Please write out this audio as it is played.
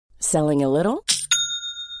Selling a little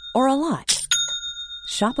or a lot?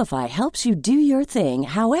 Shopify helps you do your thing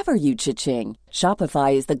however you cha-ching.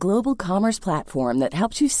 Shopify is the global commerce platform that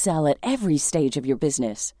helps you sell at every stage of your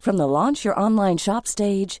business. From the launch your online shop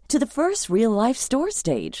stage to the first real-life store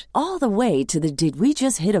stage, all the way to the did we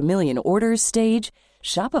just hit a million orders stage.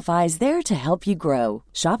 Shopify is there to help you grow.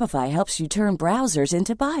 Shopify helps you turn browsers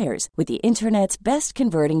into buyers with the internet's best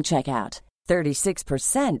converting checkout.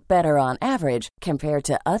 36% better on average compared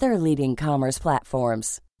to other leading commerce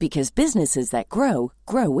platforms. Because businesses that grow,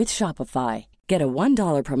 grow with Shopify. Get a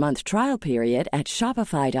 $1 per month trial period at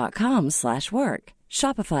shopify.com/work.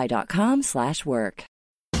 Shopify.com/work.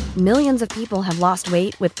 Millions of people have lost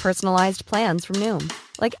weight with personalized plans from Noom.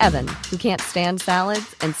 Like Evan, who can't stand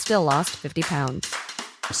salads and still lost 50 pounds.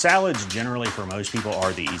 Salads generally for most people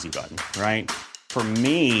are the easy button, right? For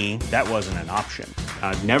me, that wasn't an option.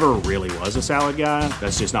 I never really was a salad guy.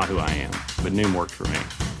 That's just not who I am. But Noom worked for me.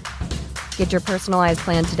 Get your personalized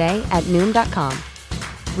plan today at Noom.com.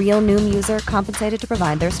 Real Noom user compensated to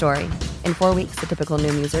provide their story. In 4 weeks, the typical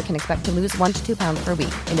Noom user can expect to lose 1 to 2 pounds per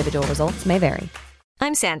week. Individual results may vary.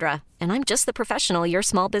 I'm Sandra, and I'm just the professional your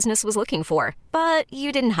small business was looking for. But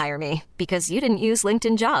you didn't hire me because you didn't use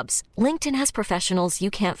LinkedIn Jobs. LinkedIn has professionals you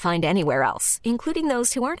can't find anywhere else, including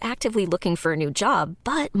those who aren't actively looking for a new job,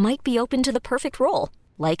 but might be open to the perfect role,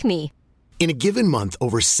 like me. In a given month,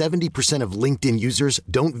 over 70% of LinkedIn users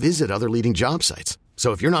don't visit other leading job sites.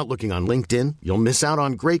 So if you're not looking on LinkedIn, you'll miss out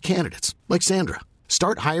on great candidates like Sandra.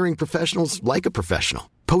 Start hiring professionals like a professional.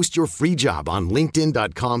 Post your free job on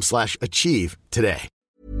linkedin.com/achieve today.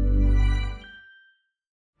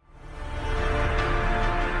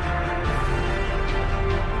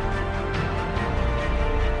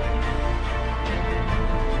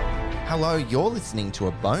 Hello, you're listening to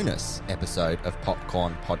a bonus episode of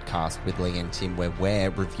Popcorn Podcast with Lee and Tim, where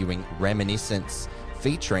we're reviewing Reminiscence,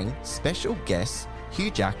 featuring special guests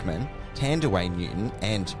Hugh Jackman, Thandaway Newton,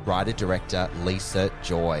 and writer-director Lisa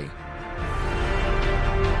Joy.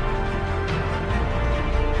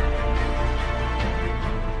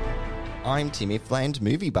 I'm Tim Ifland,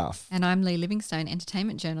 movie buff. And I'm Lee Livingstone,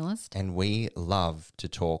 entertainment journalist. And we love to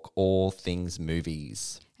talk all things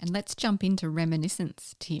movies. And let's jump into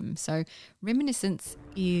Reminiscence, Tim. So Reminiscence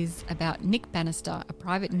is about Nick Bannister, a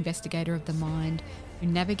private investigator of the mind who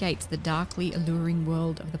navigates the darkly alluring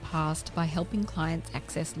world of the past by helping clients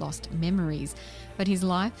access lost memories. But his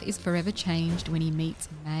life is forever changed when he meets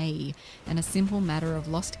May, and a simple matter of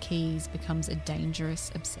lost keys becomes a dangerous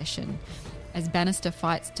obsession. As Bannister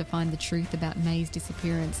fights to find the truth about May's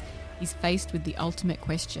disappearance, he's faced with the ultimate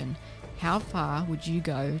question: how far would you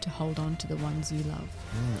go to hold on to the ones you love?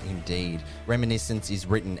 Indeed. Reminiscence is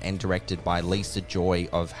written and directed by Lisa Joy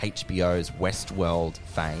of HBO's Westworld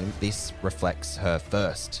fame. This reflects her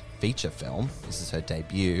first feature film. This is her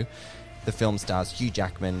debut. The film stars Hugh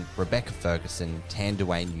Jackman, Rebecca Ferguson,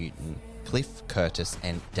 Thandaway Newton, Cliff Curtis,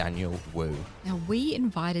 and Daniel Wu. Now, we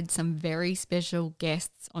invited some very special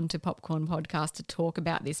guests onto Popcorn Podcast to talk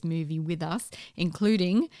about this movie with us,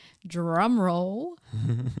 including, drumroll,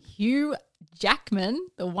 Hugh Jackman,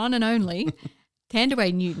 the one and only,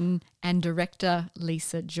 Thandaway Newton, and director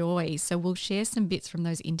Lisa Joy. So we'll share some bits from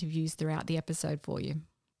those interviews throughout the episode for you.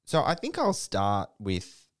 So I think I'll start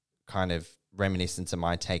with kind of Reminiscence and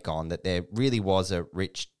my take on that there really was a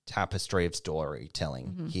rich tapestry of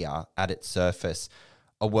storytelling here at its surface.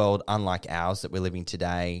 A world unlike ours that we're living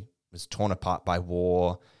today was torn apart by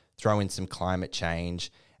war, throw in some climate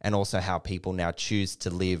change, and also how people now choose to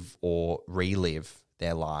live or relive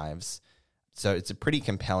their lives. So it's a pretty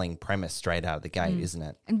compelling premise straight out of the gate, isn't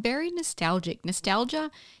it? And very nostalgic.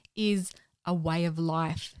 Nostalgia is a way of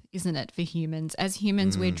life, isn't it, for humans? As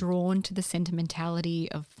humans, we're drawn to the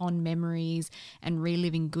sentimentality of fond memories and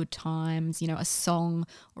reliving good times. You know, a song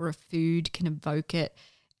or a food can evoke it.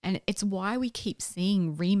 And it's why we keep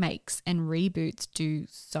seeing remakes and reboots do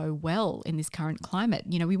so well in this current climate.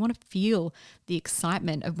 You know, we want to feel the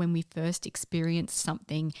excitement of when we first experienced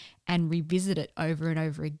something and revisit it over and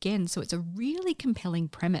over again. So it's a really compelling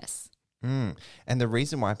premise. And the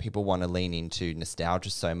reason why people want to lean into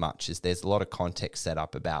nostalgia so much is there's a lot of context set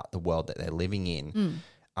up about the world that they're living in.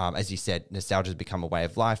 As you said, nostalgia has become a way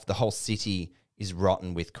of life. The whole city is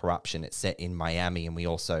rotten with corruption. It's set in Miami, and we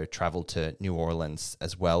also travel to New Orleans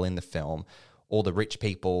as well in the film. All the rich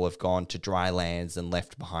people have gone to dry lands and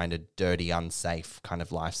left behind a dirty, unsafe kind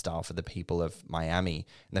of lifestyle for the people of Miami,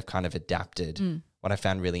 and they've kind of adapted. What I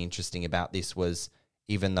found really interesting about this was,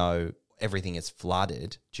 even though everything is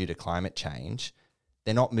flooded due to climate change,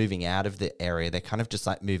 they're not moving out of the area. They're kind of just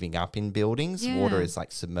like moving up in buildings. Yeah. Water is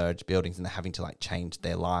like submerged buildings, and they're having to like change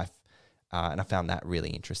their life. And I found that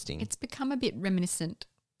really interesting. It's become a bit reminiscent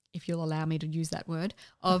if you'll allow me to use that word,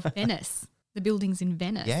 of Venice, the buildings in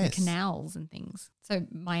Venice, Yes. the canals and things. So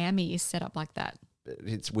Miami is set up like that.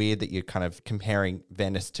 It's weird that you're kind of comparing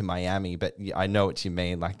Venice to Miami, but I know what you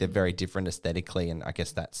mean. Like they're very different aesthetically, and I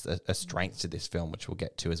guess that's a strength to this film, which we'll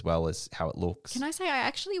get to as well as how it looks. Can I say I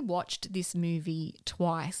actually watched this movie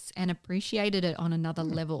twice and appreciated it on another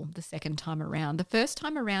level the second time around. The first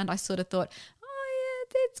time around I sort of thought, oh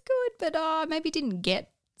yeah, that's good, but I maybe didn't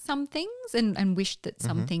get some things and wished that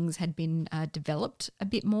some things had been developed a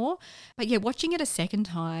bit more. But yeah, watching it a second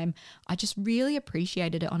time, I just really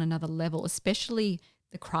appreciated it on another level, especially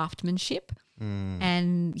the craftsmanship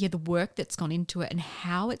and the work that's gone into it and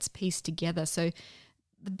how it's pieced together. So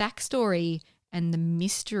the backstory and the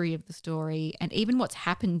mystery of the story and even what's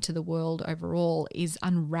happened to the world overall is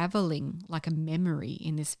unraveling like a memory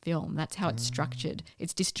in this film. That's how it's structured.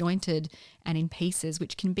 It's disjointed and in pieces,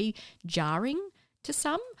 which can be jarring to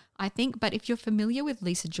some, I think. But if you're familiar with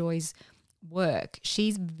Lisa Joy's work,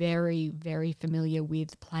 she's very, very familiar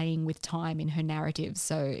with playing with time in her narratives.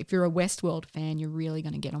 So if you're a Westworld fan, you're really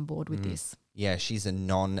going to get on board with this. Yeah, she's a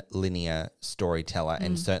non-linear storyteller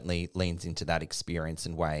and certainly leans into that experience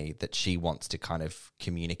and way that she wants to kind of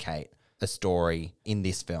communicate a story in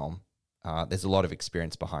this film. There's a lot of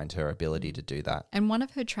experience behind her ability to do that. And one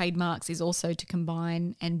of her trademarks is also to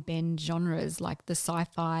combine and bend genres like the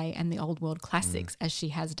sci-fi and the old world classics, as she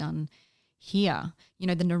has done here. You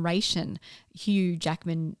know, the narration, Hugh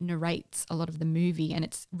Jackman narrates a lot of the movie and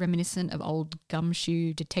it's reminiscent of old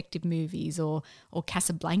gumshoe detective movies or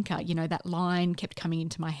Casablanca. You know, that line kept coming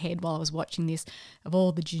into my head while I was watching this, of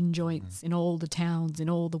all the gin joints in all the towns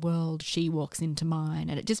in all the world, she walks into mine.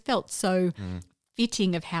 And it just felt so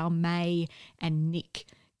fitting of how May and Nick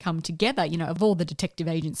come together, you know, of all the detective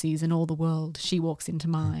agencies in all the world, she walks into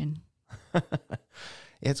mine.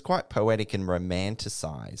 It's quite poetic and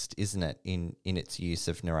romanticized, isn't it, in its use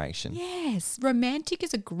of narration? Yes, romantic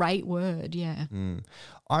is a great word, yeah.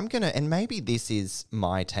 I'm going to, and maybe this is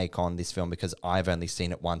my take on this film because I've only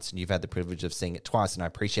seen it once and you've had the privilege of seeing it twice, and I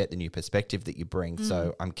appreciate the new perspective that you bring,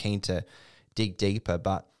 so I'm keen to dig deeper,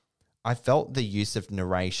 but I felt the use of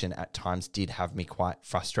narration at times did have me quite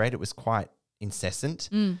frustrated. It was quite incessant.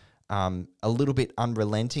 A little bit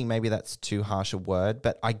unrelenting, maybe that's too harsh a word,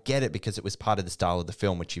 but I get it because it was part of the style of the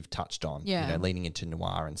film, which you've touched on, Yeah. you know, leaning into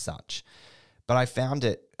noir and such. But I found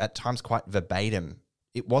it at times quite verbatim.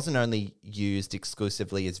 It wasn't only used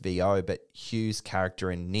exclusively as VO, but Hugh's character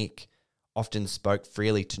and Nick often spoke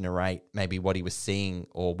freely to narrate maybe what he was seeing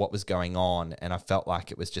or what was going on, and I felt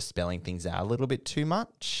like it was just spelling things out a little bit too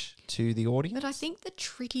much to the audience. But I think the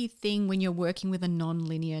tricky thing when you're working with a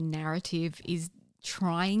non-linear narrative is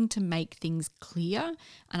trying to make things clear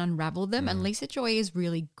and unravel them. And Lisa Joy is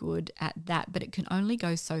really good at that, but it can only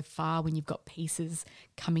go so far when you've got pieces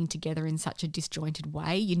coming together in such a disjointed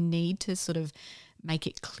way. You need to sort of make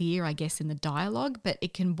it clear, I guess, in the dialogue, but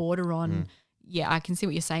it can border on, I can see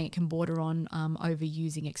what you're saying, it can border on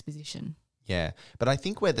overusing exposition. Yeah, but I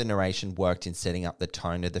think where the narration worked in setting up the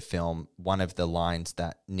tone of the film, one of the lines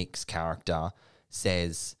that Nick's character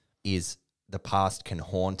says is, "The past can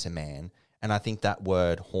haunt a man." And I think that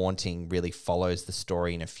word haunting really follows the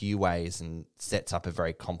story in a few ways and sets up a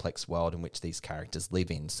very complex world in which these characters live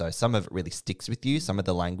in. So some of it really sticks with you, some of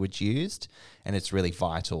the language used, and it's really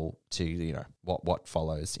vital to, you know, what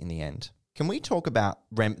follows in the end. Can we talk about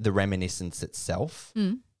the reminiscence itself?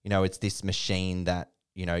 You know, it's this machine that,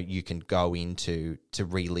 you know, you can go into to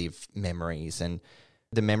relive memories, and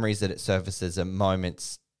the memories that it surfaces are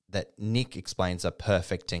moments that Nick explains are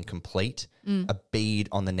perfect and complete. A bead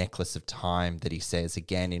on the necklace of time that he says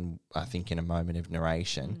again in a moment of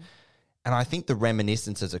narration. And I think the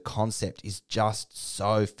reminiscence as a concept is just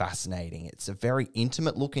so fascinating. It's a very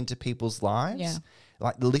intimate look into people's lives. Yeah.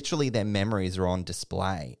 Like literally their memories are on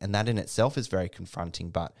display, and that in itself is very confronting,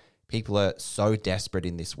 but people are so desperate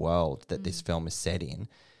in this world that this film is set in,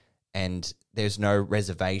 and there's no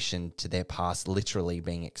reservation to their past literally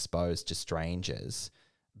being exposed to strangers.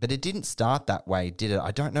 But it didn't start that way, did it? I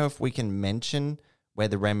don't know if we can mention where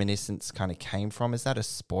the reminiscence kind of came from. Is that a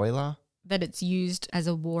spoiler? That it's used as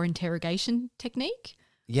a war interrogation technique?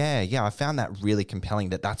 Yeah, I found that really compelling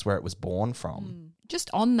that that's where it was born from. Just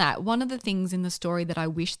on that, one of the things in the story that I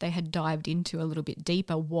wish they had dived into a little bit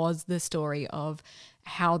deeper was the story of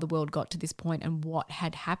how the world got to this point and what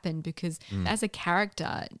had happened, because as a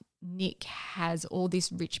character, Nick has all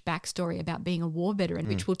this rich backstory about being a war veteran,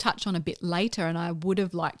 which we'll touch on a bit later, and I would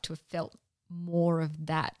have liked to have felt more of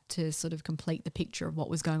that to sort of complete the picture of what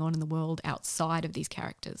was going on in the world outside of these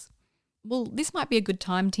characters. well, this might be a good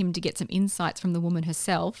time, Tim, to get some insights from the woman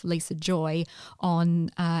herself, Lisa Joy,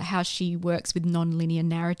 on how she works with non-linear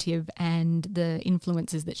narrative and the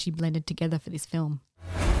influences that she blended together for this film.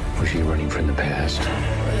 Was she running from the past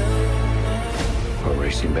or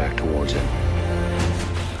racing back towards it?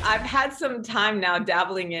 I've had some time now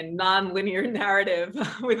dabbling in non-linear narrative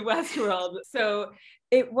with Westworld. So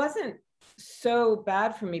it wasn't so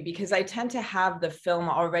bad for me because I tend to have the film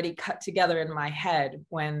already cut together in my head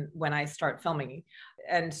when I start filming.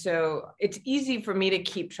 And so it's easy for me to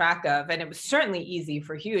keep track of, and it was certainly easy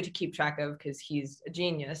for Hugh to keep track of because he's a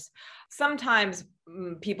genius. Sometimes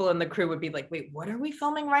people in the crew would be like, wait, what are we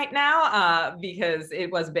filming right now? Because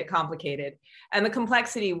it was a bit complicated. And the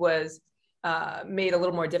complexity was made a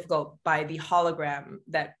little more difficult by the hologram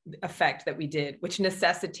effect that we did, which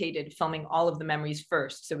necessitated filming all of the memories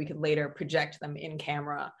first so we could later project them in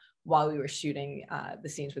camera while we were shooting the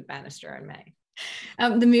scenes with Bannister and May.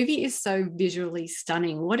 The movie is so visually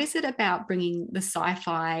stunning. What is it about bringing the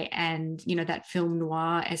sci-fi and, that film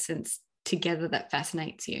noir essence together that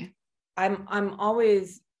fascinates you? I'm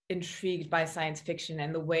always intrigued by science fiction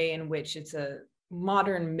and the way in which it's a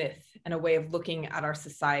modern myth and a way of looking at our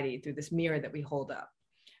society through this mirror that we hold up.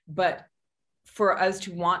 But for us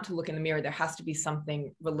to want to look in the mirror, there has to be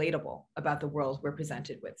something relatable about the world we're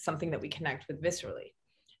presented with, something that we connect with viscerally.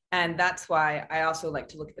 And that's why I also like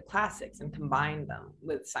to look at the classics and combine them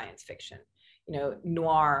with science fiction.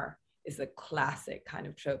 Noir is a classic kind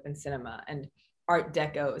of trope in cinema, and Art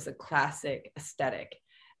Deco is a classic aesthetic.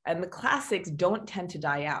 And the classics don't tend to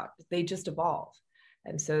die out, they just evolve.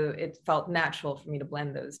 And so it felt natural for me to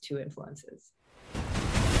blend those two influences.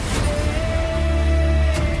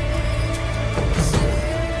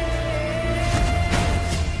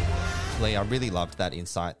 Lee, I really loved that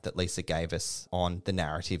insight that Lisa gave us on the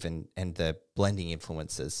narrative and the blending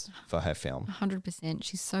influences for her film. 100%.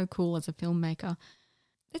 She's so cool as a filmmaker.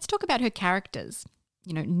 Let's talk about her characters.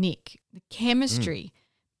 Nick, the chemistry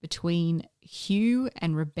between Hugh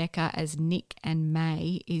and Rebecca as Nick and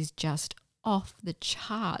May is just off the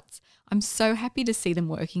charts. I'm so happy to see them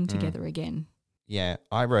working together again. Yeah,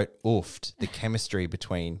 I wrote oofed, the chemistry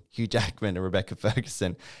between Hugh Jackman and Rebecca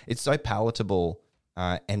Ferguson. It's so palatable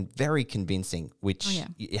and very convincing, which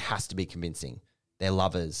it has to be convincing. They're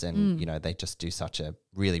lovers and, they just do such a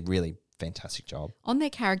really, really fantastic job. On their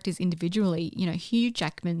characters individually, Hugh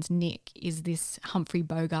Jackman's Nick is this Humphrey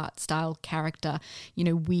Bogart style character,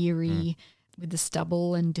 weary, with the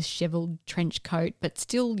stubble and disheveled trench coat, but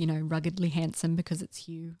still, ruggedly handsome because it's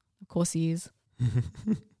Hugh. Of course he is.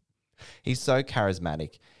 He's so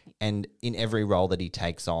charismatic, and in every role that he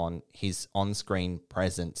takes on, his on-screen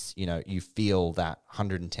presence, you feel that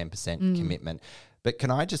 110% commitment. But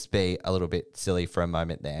can I just be a little bit silly for a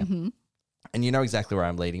moment there? Mm-hmm. And you know exactly where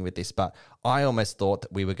I'm leading with this, but I almost thought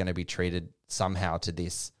that we were going to be treated somehow to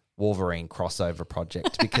this Wolverine crossover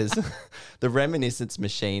project because the reminiscence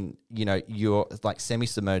machine, you're like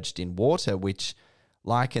semi-submerged in water, which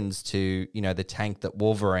likens to, the tank that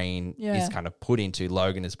Wolverine is kind of put into,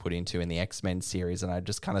 Logan is put into in the X-Men series. And I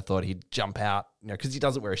just kind of thought he'd jump out, because he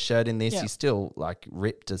doesn't wear a shirt in this. He's still like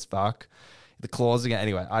ripped as fuck. The claws again.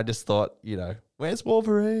 Anyway, I just thought, where's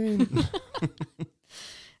Wolverine?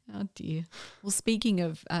 Oh dear. Well, speaking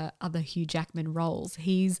of other Hugh Jackman roles,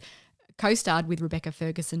 he's co-starred with Rebecca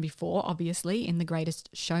Ferguson before, obviously, in The Greatest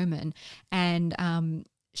Showman. And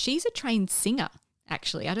she's a trained singer,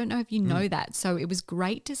 actually. I don't know if you know that. So it was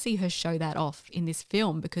great to see her show that off in this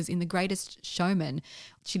film because in The Greatest Showman,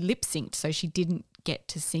 she lip-synced, so she didn't get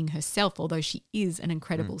to sing herself, although she is an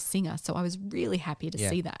incredible singer. So I was really happy to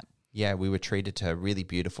see that. Yeah, we were treated to a really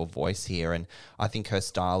beautiful voice here, and I think her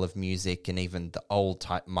style of music and even the old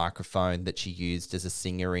type microphone that she used as a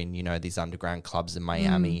singer in, these underground clubs in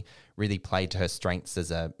Miami really played to her strengths as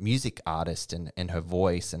a music artist, and her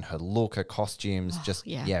voice and her look, her costumes,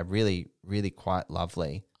 really, really quite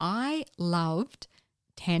lovely. I loved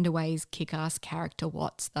Tandaway's kick-ass character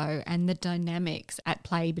Watts though, and the dynamics at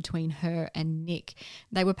play between her and Nick.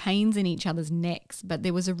 They were pains in each other's necks, but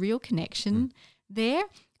there was a real connection there.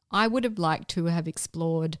 I would have liked to have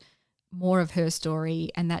explored more of her story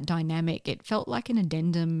and that dynamic. It felt like an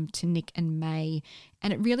addendum to Nick and May,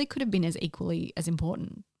 and it really could have been as equally as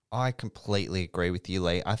important. I completely agree with you,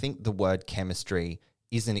 Lee. I think the word chemistry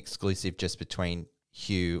isn't exclusive just between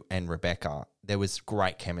Hugh and Rebecca. There was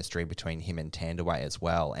great chemistry between him and Tandaway as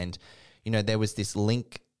well. And, there was this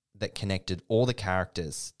link that connected all the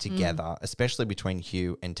characters together, especially between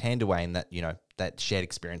Hugh and Tandaway, and that, that shared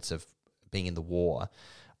experience of being in the war.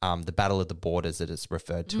 The Battle of the Borders that is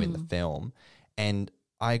referred to in the film. And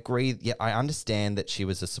I agree, I understand that she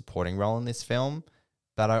was a supporting role in this film,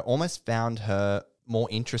 but I almost found her more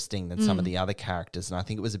interesting than some of the other characters. And I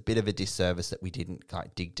think it was a bit of a disservice that we didn't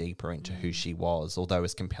dig deeper into who she was, although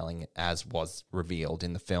as compelling as was revealed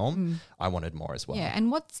in the film. I wanted more as well. Yeah,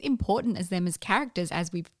 and what's important as them as characters,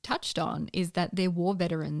 as we've touched on, is that they're war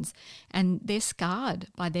veterans and they're scarred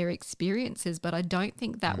by their experiences, but I don't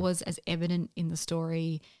think that was as evident in the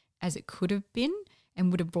story as it could have been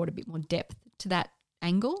and would have brought a bit more depth to that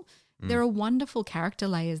angle. There are wonderful character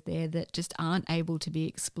layers there that just aren't able to be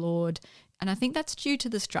explored. And I think that's due to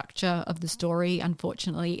the structure of the story,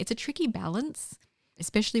 unfortunately. It's a tricky balance,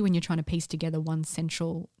 especially when you're trying to piece together one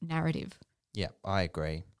central narrative. Yeah, I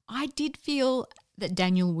agree. I did feel that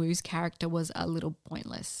Daniel Wu's character was a little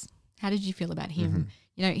pointless. How did you feel about him?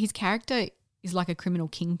 You know, his character is like a criminal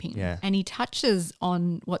kingpin, and he touches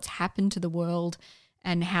on what's happened to the world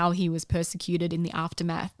and how he was persecuted in the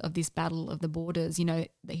aftermath of this battle of the borders. You know,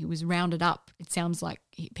 that he was rounded up. It sounds like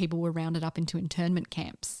people were rounded up into internment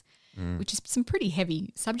camps, which is some pretty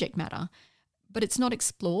heavy subject matter, but it's not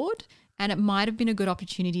explored, and it might have been a good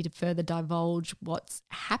opportunity to further divulge what's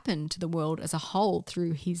happened to the world as a whole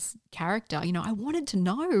through his character. You know, I wanted to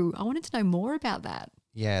know more about that.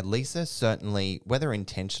 Yeah, Lisa certainly, whether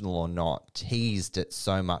intentional or not, teased at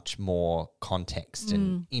so much more context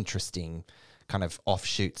and interesting kind of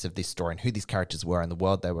offshoots of this story and who these characters were and the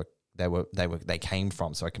world they came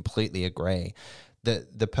from. So I completely agree.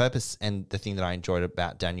 The purpose and the thing that I enjoyed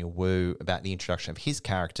about Daniel Wu, about the introduction of his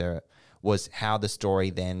character, was how the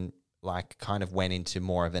story then like kind of went into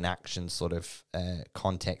more of an action sort of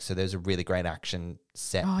context. So there's a really great action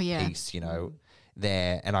set piece, you know,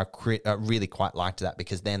 there, and I really quite liked that,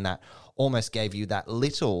 because then that almost gave you that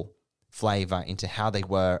little flavor into how they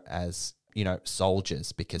were as, you know,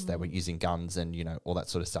 soldiers, because they were using guns and, you know, all that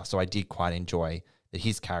sort of stuff. So I did quite enjoy that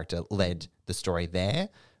his character led the story there,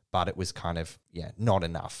 but it was kind of, not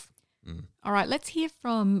enough. All right, let's hear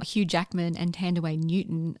from Hugh Jackman and Thandaway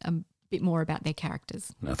Newton a bit more about their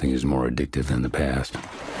characters. Nothing is more addictive than the past. No,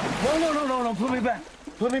 put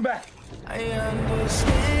me back. I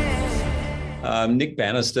understand. Nick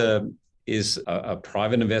Bannister is a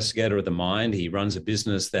private investigator of the mind. He runs a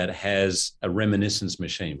business that has a reminiscence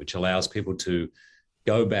machine, which allows people to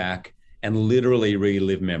go back and literally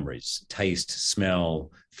relive memories, taste,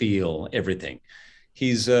 smell, feel, everything.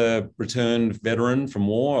 He's a returned veteran from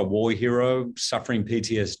war, a war hero, suffering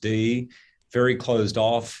PTSD, very closed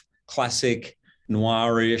off, classic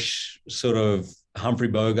noirish sort of Humphrey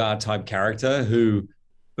Bogart type character who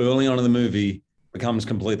early on in the movie becomes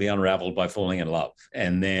completely unraveled by falling in love.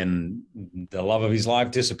 And then the love of his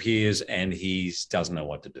life disappears and he doesn't know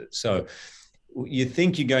what to do. So you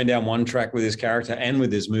think you're going down one track with this character and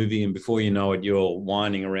with this movie, and before you know it, you're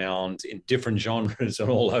winding around in different genres and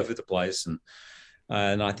all over the place.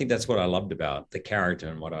 And I think that's what I loved about the character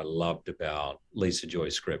and what I loved about Lisa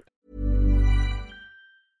Joy's script.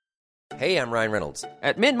 Hey, I'm Ryan Reynolds.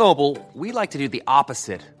 At Mint Mobile, we like to do the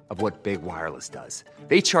opposite of what Big Wireless does.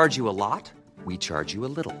 They charge you a lot. We charge you a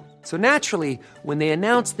little. So naturally, when they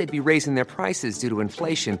announced they'd be raising their prices due to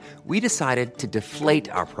inflation, we decided to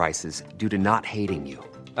deflate our prices due to not hating you.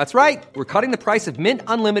 That's right. We're cutting the price of Mint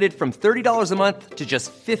Unlimited from $30 a month to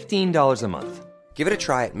just $15 a month. Give it a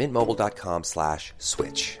try at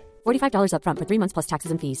mintmobile.com/switch. $45 up front for 3 months plus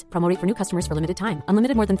taxes and fees. Promo rate for new customers for limited time.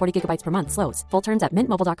 Unlimited more than 40 gigabytes per month. Slows full terms at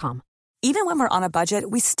mintmobile.com. Even when we're on a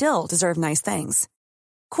budget, we still deserve nice things.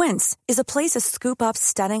 Quince is a place to scoop up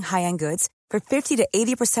stunning high-end goods for 50 to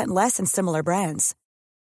 80% less than similar brands.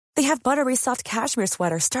 They have buttery soft cashmere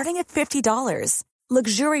sweaters starting at $50,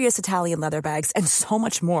 luxurious Italian leather bags, and so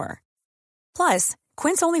much more. Plus,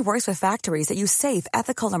 Quince only works with factories that use safe,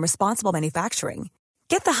 ethical, and responsible manufacturing.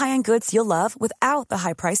 Get the high-end goods you'll love without the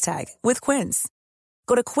high price tag with Quince.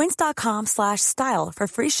 Go to quince.com/style for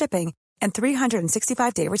free shipping and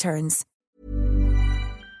 365-day returns.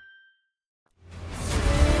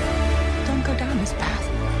 Don't go down this path.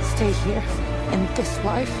 Stay here in this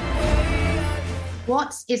life.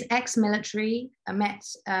 Watts is ex-military. I met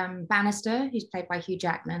Bannister, who's played by Hugh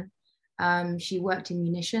Jackman. She worked in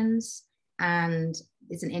munitions, and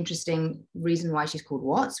it's an interesting reason why she's called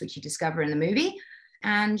Watts, which you discover in the movie.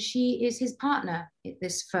 And she is his partner at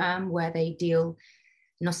this firm where they deal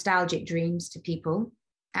nostalgic dreams to people.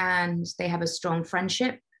 And they have a strong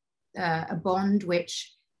friendship, a bond,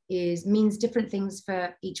 which means different things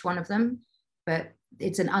for each one of them, but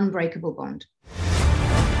it's an unbreakable bond.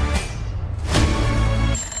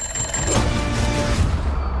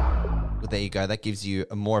 Well, there you go. That gives you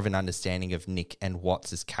more of an understanding of Nick and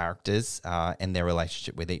Watts' characters and their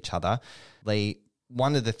relationship with each other. Lee,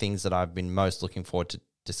 one of the things that I've been most looking forward to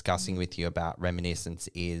discussing with you about Reminiscence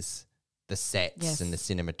is the sets and the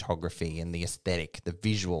cinematography and the aesthetic, the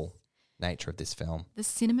visual nature of this film. The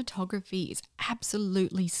cinematography is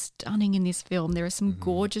absolutely stunning in this film. There are some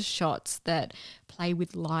gorgeous shots that play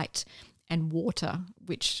with light and water,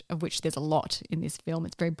 of which there's a lot in this film.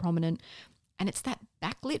 It's very prominent. And it's that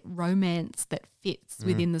backlit romance that fits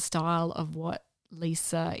within the style of what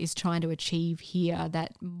Lisa is trying to achieve here,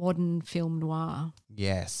 that modern film noir.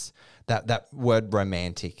 Yes, that word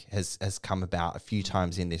romantic has come about a few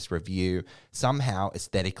times in this review. Somehow,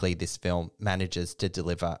 aesthetically, this film manages to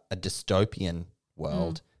deliver a dystopian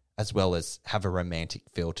world as well as have a romantic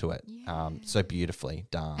feel to it. So beautifully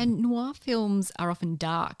done. And noir films are often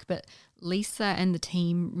dark, but Lisa and the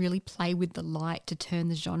team really play with the light to turn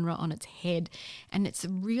the genre on its head. And it's a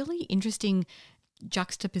really interesting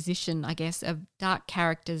juxtaposition, I guess, of dark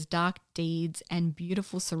characters, dark deeds, and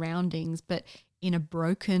beautiful surroundings, but in a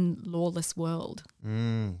broken, lawless world.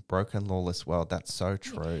 Broken, lawless world. That's so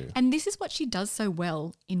true. And this is what she does so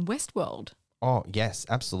well in Westworld. Oh, yes,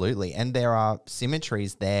 absolutely. And there are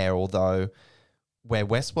symmetries there, although where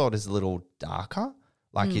Westworld is a little darker,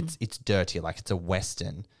 like it's dirtier, like it's a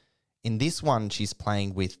Western. In this one, she's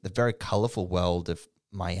playing with the very colourful world of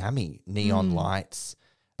Miami, neon lights,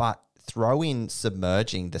 but throw in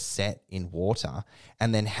submerging the set in water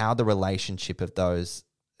and then how the relationship of those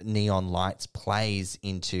neon lights plays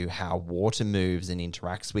into how water moves and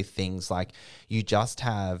interacts with things. Like, you just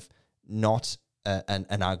have not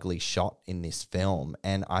an ugly shot in this film.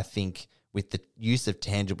 And I think with the use of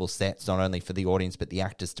tangible sets, not only for the audience but the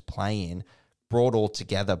actors to play in, brought all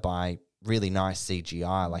together by really nice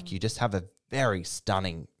CGI, like you just have a very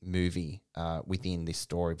stunning movie within this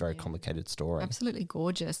story, very complicated story. Absolutely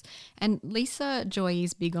gorgeous. And Lisa Joy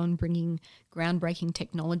is big on bringing groundbreaking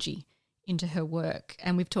technology into her work.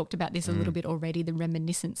 And we've talked about this a little bit already, the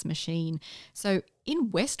reminiscence machine. So in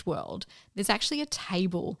Westworld, there's actually a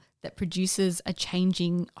table that produces a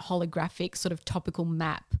changing holographic sort of topical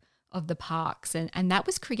map of the parks. And that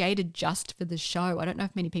was created just for the show. I don't know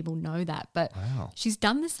if many people know that, but she's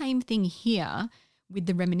done the same thing here with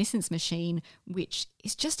the reminiscence machine, which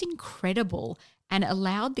is just incredible and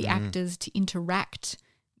allowed the actors to interact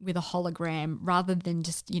with a hologram rather than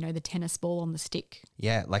just, the tennis ball on the stick.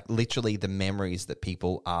 Yeah, like literally the memories that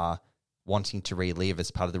people are wanting to relive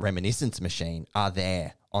as part of the reminiscence machine are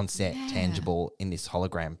there on set, tangible in this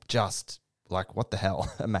hologram. Just like, what the hell?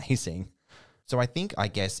 Amazing. So I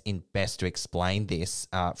guess in best to explain this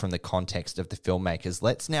from the context of the filmmakers,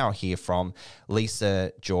 let's now hear from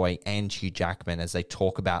Lisa Joy and Hugh Jackman as they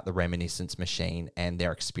talk about the reminiscence machine and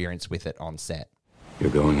their experience with it on set.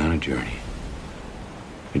 You're going on a journey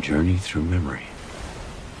through memory.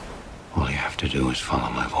 All you have to do is follow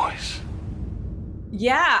my voice.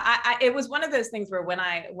 Yeah, it was one of those things where when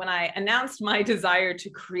I announced my desire to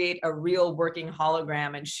create a real working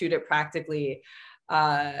hologram and shoot it practically,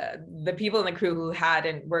 the people in the crew who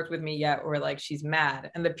hadn't worked with me yet were like, she's mad.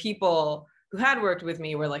 And the people who had worked with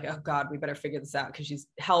me were like, oh God, we better figure this out because she's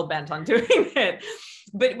hell bent on doing it.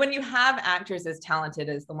 But when you have actors as talented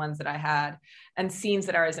as the ones that I had and scenes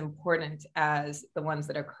that are as important as the ones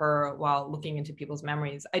that occur while looking into people's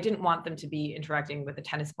memories, I didn't want them to be interacting with a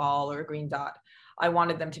tennis ball or a green dot. I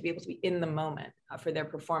wanted them to be able to be in the moment for their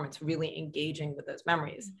performance, really engaging with those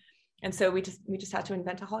memories. And so we just had to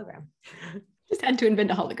invent a hologram. Just had to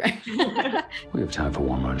invent a hologram. We have time for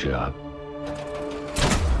one more job.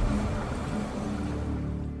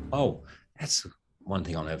 Oh, that's one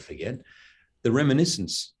thing I'll never forget. The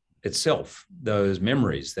reminiscence itself, those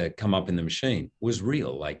memories that come up in the machine, was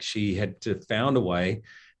real. Like, she had found a way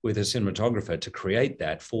with a cinematographer to create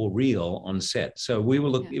that for real on set. So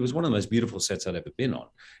it was one of the most beautiful sets I'd ever been on.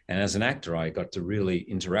 And as an actor, I got to really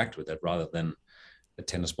interact with it rather than a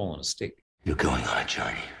tennis ball on a stick. You're going on a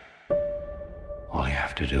journey. All you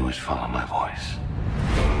have to do is follow my voice.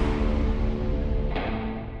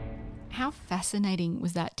 How fascinating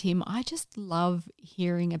was that, Tim? I just love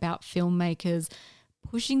hearing about filmmakers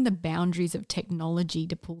pushing the boundaries of technology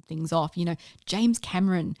to pull things off. James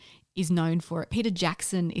Cameron is known for it. Peter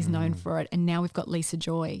Jackson is known for it. And now we've got Lisa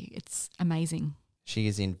Joy. It's amazing. She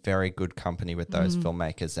is in very good company with those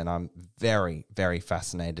filmmakers, and I'm very, very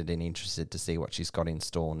fascinated and interested to see what she's got in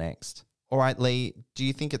store next. All right, Lee, do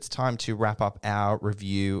you think it's time to wrap up our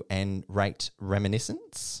review and rate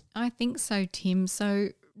Reminiscence? I think so, Tim. So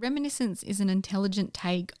Reminiscence is an intelligent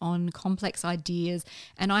take on complex ideas,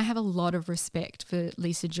 and I have a lot of respect for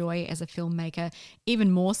Lisa Joy as a filmmaker,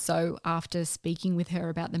 even more so after speaking with her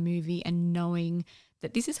about the movie and knowing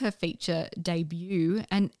that this is her feature debut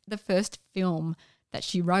and the first film that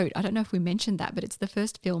she wrote. I don't know if we mentioned that, but it's the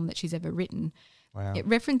first film that she's ever written. Wow. It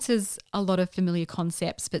references a lot of familiar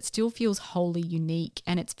concepts, but still feels wholly unique.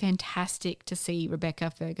 And it's fantastic to see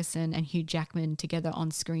Rebecca Ferguson and Hugh Jackman together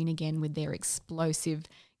on screen again with their explosive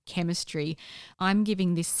chemistry. I'm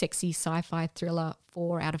giving this sexy sci-fi thriller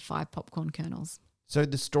 4 out of 5 popcorn kernels. So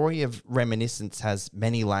the story of Reminiscence has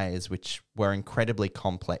many layers which were incredibly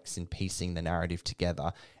complex in piecing the narrative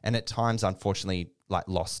together, and at times, unfortunately,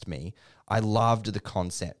 lost me. I loved the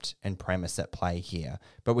concept and premise at play here,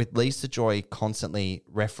 but with Lisa Joy constantly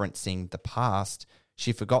referencing the past,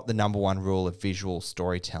 she forgot the number one rule of visual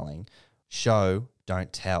storytelling: show,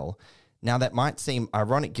 don't tell. Now, that might seem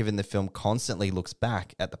ironic given the film constantly looks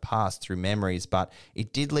back at the past through memories, but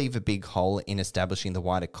it did leave a big hole in establishing the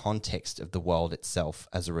wider context of the world itself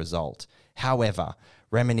as a result. However,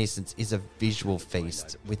 Reminiscence is a visual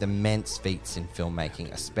feast with immense feats in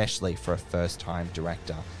filmmaking, especially for a first-time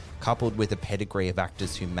director, coupled with a pedigree of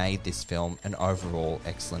actors who made this film an overall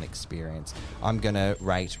excellent experience. I'm going to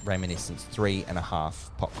rate Reminiscence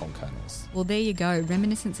 3.5 popcorn kernels. Well, there you go.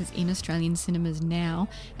 Reminiscence is in Australian cinemas now,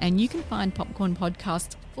 and you can find Popcorn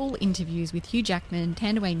Podcast's full interviews with Hugh Jackman,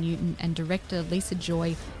 Thandaway Newton, and director Lisa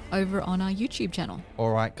Joy over on our YouTube channel.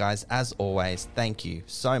 All right, guys, as always, thank you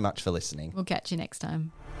so much for listening. We'll catch you next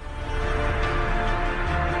time.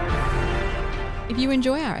 If you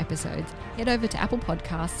enjoy our episodes, head over to Apple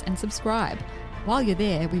Podcasts and subscribe. While you're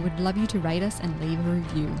there, we would love you to rate us and leave a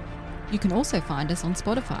review. You can also find us on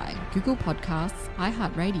Spotify, Google Podcasts,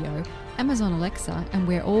 iHeartRadio, Amazon Alexa, and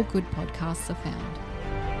where all good podcasts are found.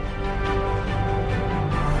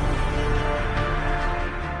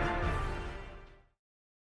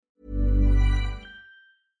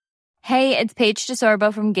 Hey, it's Paige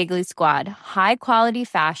DeSorbo from Giggly Squad. High quality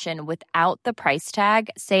fashion without the price tag.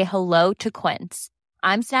 Say hello to Quince.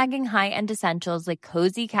 I'm snagging high-end essentials like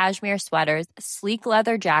cozy cashmere sweaters, sleek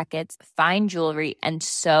leather jackets, fine jewelry, and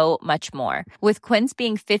so much more. With Quince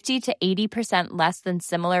being 50 to 80% less than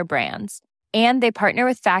similar brands. And they partner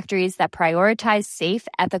with factories that prioritize safe,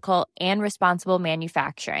 ethical, and responsible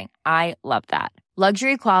manufacturing. I love that.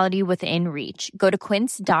 Luxury quality within reach. Go to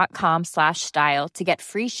quince.com/style to get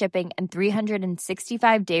free shipping and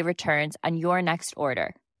 365-day returns on your next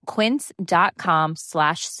order.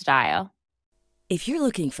 Quince.com/style. If you're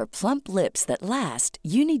looking for plump lips that last,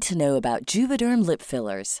 you need to know about Juvederm lip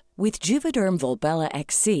fillers. With Juvederm Volbella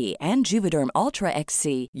XC and Juvederm Ultra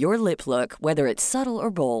XC, your lip look, whether it's subtle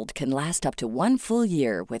or bold, can last up to 1 full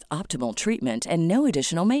year with optimal treatment and no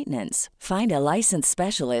additional maintenance. Find a licensed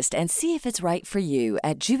specialist and see if it's right for you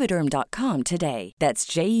at Juvederm.com today. That's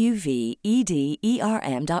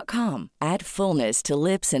JUVEDERM.com. Add fullness to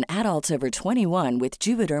lips in adults over 21 with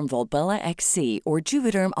Juvederm Volbella XC or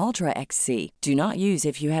Juvederm Ultra XC. Do not use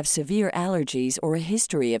if you have severe allergies or a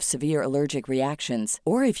history of severe allergic reactions,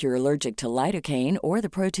 or if you're allergic to lidocaine or the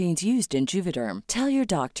proteins used in Juvederm. Tell your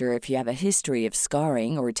doctor if you have a history of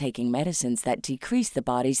scarring or taking medicines that decrease the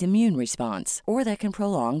body's immune response or that can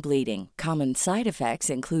prolong bleeding. Common side effects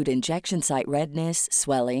include injection site redness,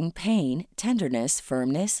 swelling, pain, tenderness,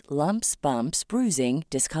 firmness, lumps, bumps, bruising,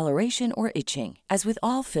 discoloration, or itching. As with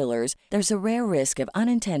all fillers, there's a rare risk of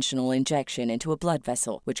unintentional injection into a blood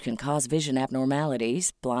vessel, which can cause vision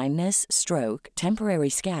abnormalities, blindness, stroke, temporary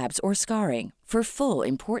scabs, or scarring. For full,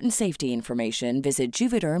 important safety information, visit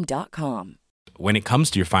Juvederm.com. When it comes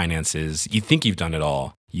to your finances, you think you've done it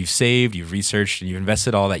all. You've saved, you've researched, and you've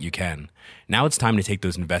invested all that you can. Now it's time to take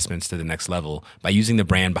those investments to the next level by using the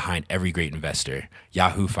brand behind every great investor,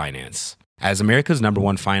 Yahoo Finance. As America's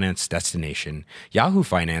 #1 finance destination, Yahoo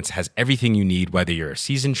Finance has everything you need, whether you're a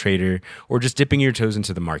seasoned trader or just dipping your toes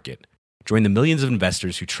into the market. Join the millions of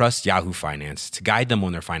investors who trust Yahoo Finance to guide them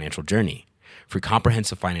on their financial journey. For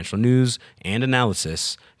comprehensive financial news and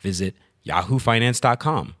analysis, visit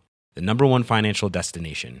yahoofinance.com, the #1 financial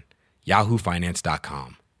destination,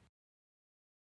 yahoofinance.com.